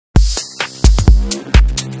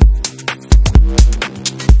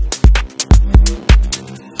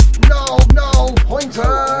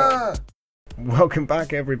Welcome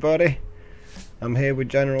back, everybody. I'm here with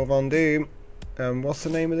GeneralVonDoom. What's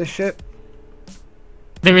the name of this ship?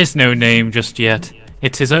 There is no name just yet.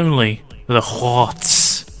 It is only the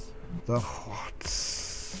Juartz. The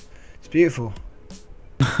Juartz. It's beautiful.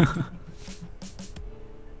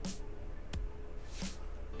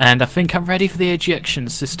 And I think I'm ready for the ejection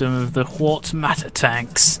system of the Juartz matter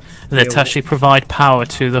tanks that actually provide power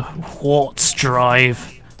to the Juartz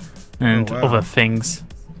drive and other things.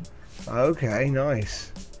 Okay,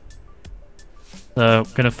 nice. So,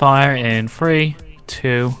 I'm gonna fire in 3,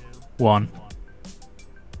 2, 1.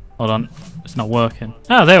 Hold on, it's not working.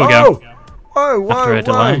 Oh, there we go. Oh, whoa, After a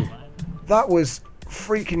delay. That was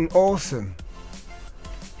freaking awesome.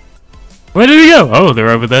 Where did we go? Oh, they're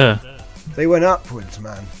over there. They went upwards,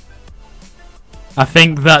 man. I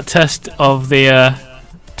think that test of the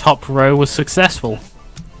top row was successful.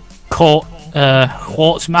 Caught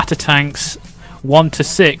Juartz matter tanks 1 to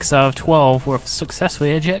 6 out of 12 were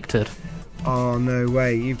successfully ejected. Oh, no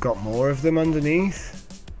way. You've got more of them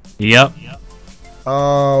underneath? Yep.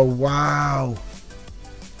 Oh, wow.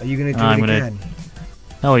 Are you going to do it again?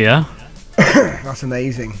 Oh, yeah. That's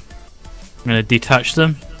amazing. I'm going to detach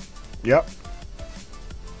them. Yep.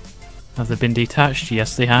 Have they been detached?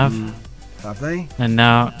 Yes, they have. Have they? And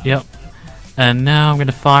now, yep. And now I'm going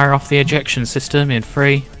to fire off the ejection system in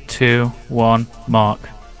 3, 2, 1, mark.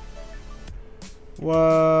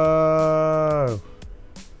 Whoa.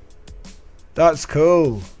 That's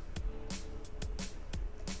cool.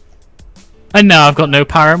 And now I've got no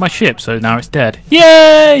power in my ship, so now it's dead.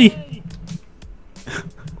 Yay!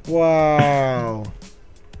 Wow.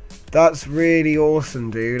 That's really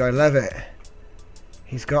awesome, dude. I love it.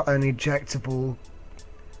 He's got an ejectable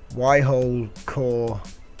Y-hole core.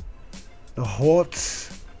 The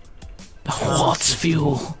Juartz. The Juartz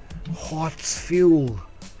fuel. Juartz fuel.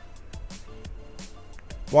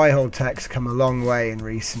 Y-hole tech's come a long way in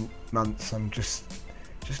recent months. I'm just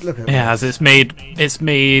look at as it's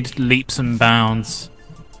made leaps and bounds.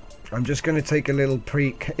 I'm just going to take a little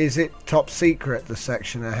is it top secret, the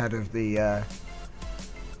section ahead of the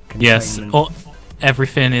yes,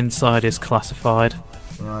 everything inside is classified.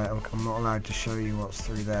 Right, I'm not allowed to show you what's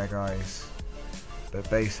through there, guys, but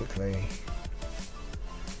basically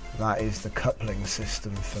that is the coupling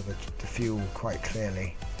system for the fuel, quite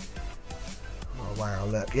clearly. Oh wow,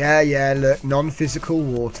 look, yeah, look, non-physical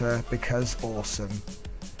water, because awesome.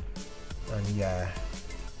 And yeah,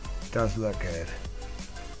 does look good.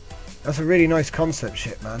 That's a really nice concept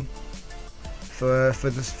ship, man. For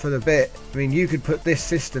the bit. I mean, you could put this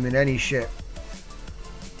system in any ship.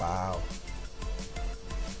 Wow.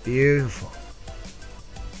 Beautiful.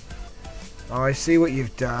 Oh, I see what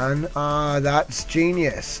you've done. Ah, that's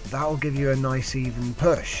genius. That'll give you a nice even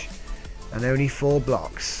push. And only 4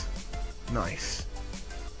 blocks. Nice.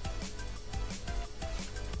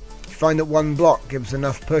 You find that 1 block gives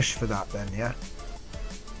enough push for that then, yeah?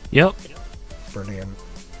 Yep. Brilliant.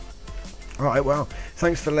 Alright, well,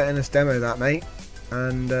 thanks for letting us demo that, mate.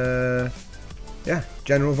 And, yeah,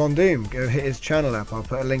 GeneralVonDoom. Go hit his channel up. I'll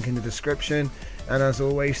put a link in the description. And as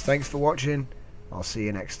always, thanks for watching. I'll see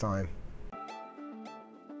you next time.